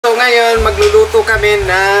ngayon, magluluto kami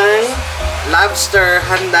ng lobster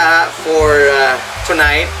handa for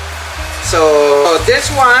tonight. So,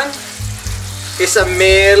 this one is a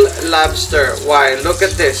male lobster. Why? Look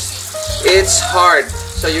at this. It's hard,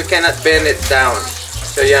 so you cannot bend it down.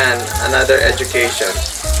 So, yan. Another education.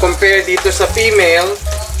 Compare dito sa female,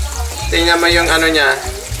 tingnan mo yung ano niya.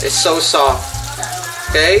 It's so soft.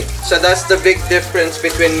 Okay? So, that's the big difference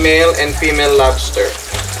between male and female lobster.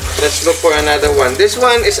 Let's look for another one. This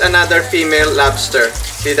one is another female lobster.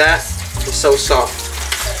 See that? It's so soft.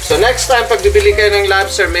 So next time, pag bibili kayo ng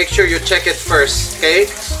lobster, make sure you check it first. Okay?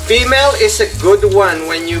 Female is a good one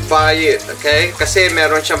when you buy it. Okay? Kasi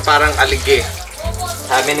meron siyang parang alige.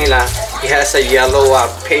 Sabi nila, it has a yellow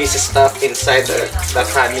paste stuff inside the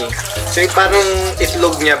honey. So yung parang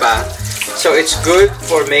itlog niya ba? So it's good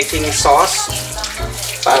for making sauce.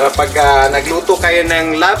 Para pag nagluto kayo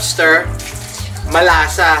ng lobster,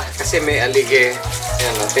 malasa kasi may alige.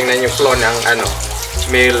 Ayan, tingnan yung flow ng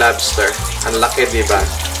male lobster. Ang laki, di ba?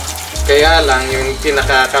 Kaya lang, yung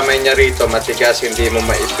pinakakamay niya rito, matigas, hindi mo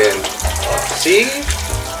ma-bend. See?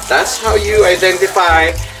 That's how you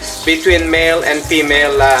identify between male and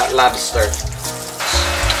female lobster.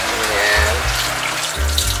 Ayan.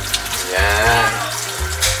 Ayan.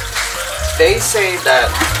 They say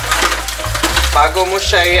that bago mo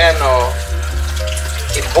siya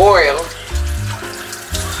i-boil,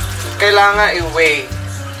 kailangan i-weigh.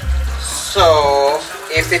 So,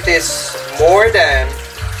 if it is more than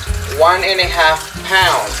 1.5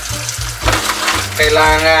 pounds,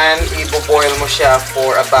 kailangan i-boil mo siya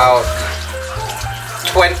for about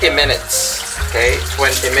 20 minutes. Okay?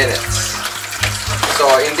 20 minutes. So,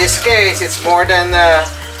 in this case, it's more than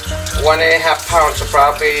 1.5 pounds. So,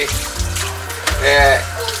 probably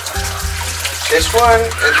this one,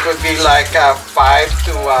 it could be like 5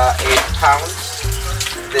 to 8 pounds.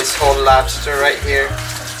 This whole lobster right here.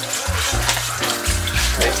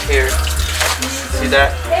 Right here. See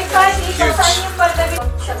that? Huge.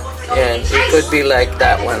 Yeah, it could be like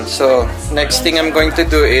that one. So, next thing I'm going to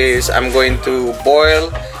do is I'm going to boil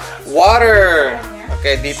water.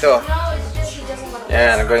 Okay, dito.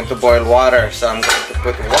 Yeah, I'm going to boil water. So, I'm going to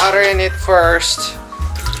put water in it first.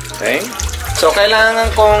 Okay? So,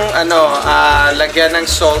 kailangan kong lagyan ng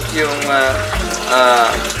salt yung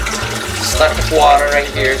stock of water right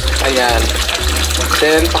here. Ayan.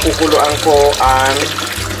 Then, pakukuluan ko ang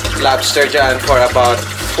lobster dyan for about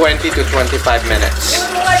 20 to 25 minutes.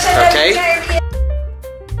 Okay?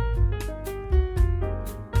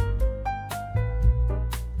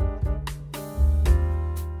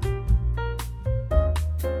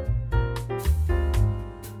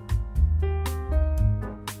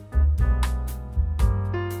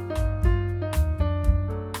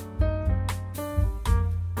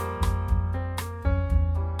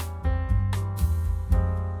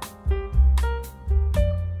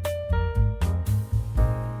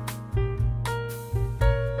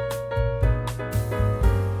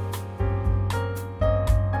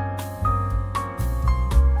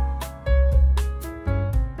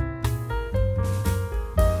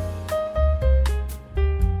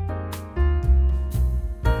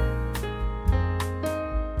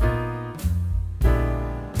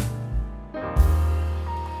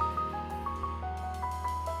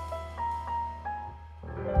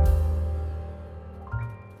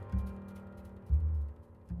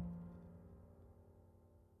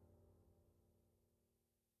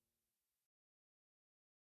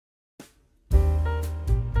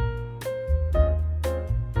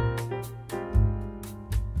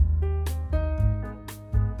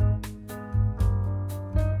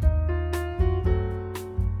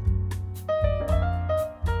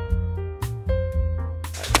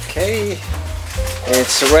 Okay,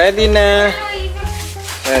 it's ready na.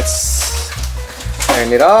 Let's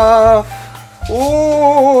turn it off.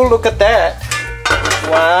 Ooh, look at that.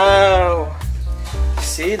 Wow.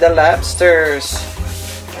 See the lobsters.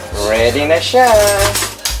 Ready na siya.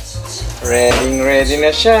 Ready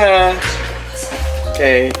na siya.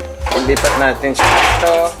 Okay, ilipat natin siya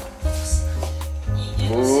dito.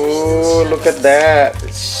 Ooh, look at that.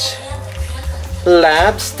 It's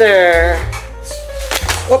lobster.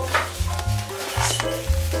 Oop.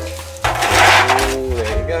 Ooh,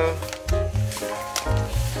 there you go.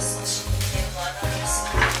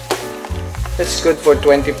 That's good for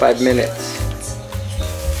 25 minutes.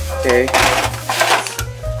 Okay.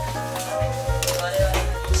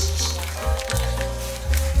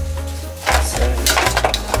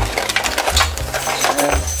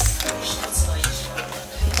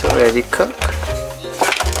 It's already cooked,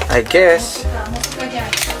 I guess.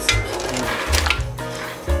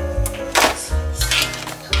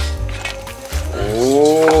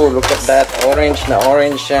 Ooh, look at that. Orange na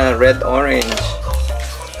orange siya. Red orange.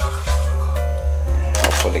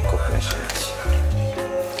 Hopefully cook na siya.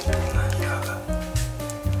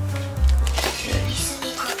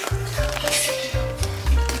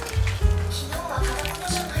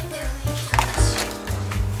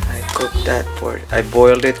 I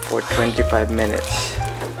boiled it for 25 minutes.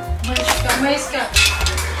 Mais ka.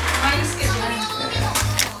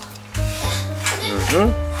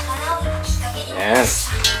 Yes.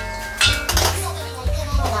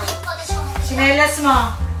 Sinelas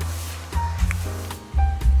mo.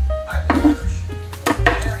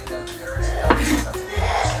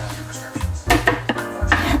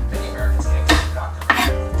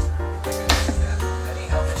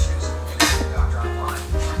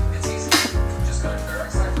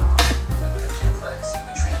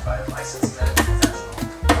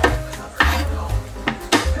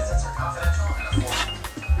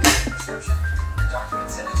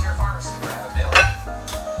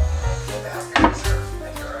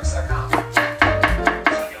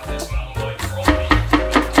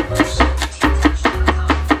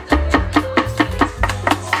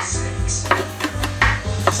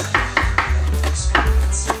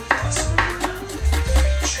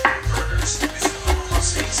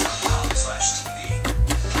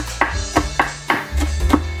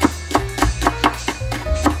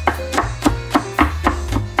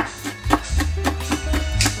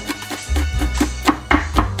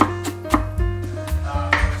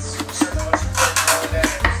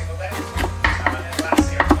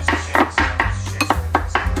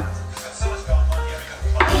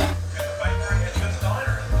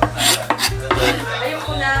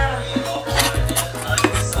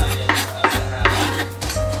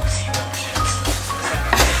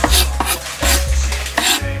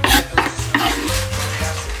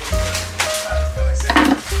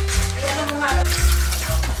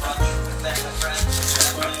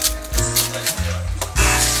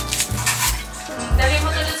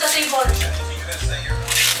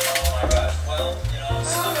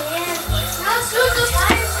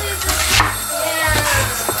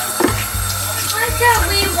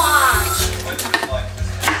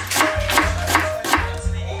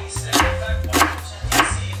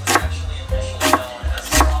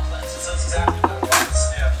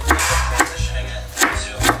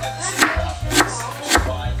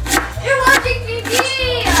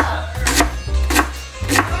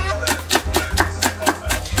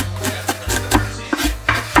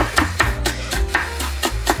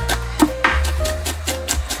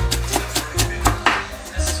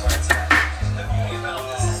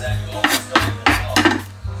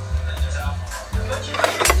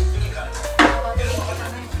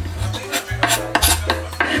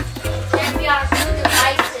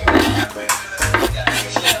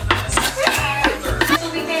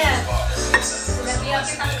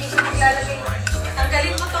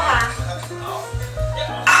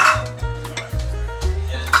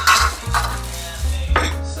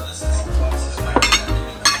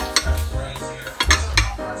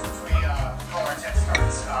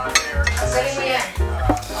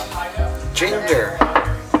 Ginger,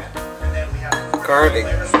 garlic,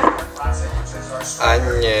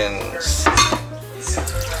 onions,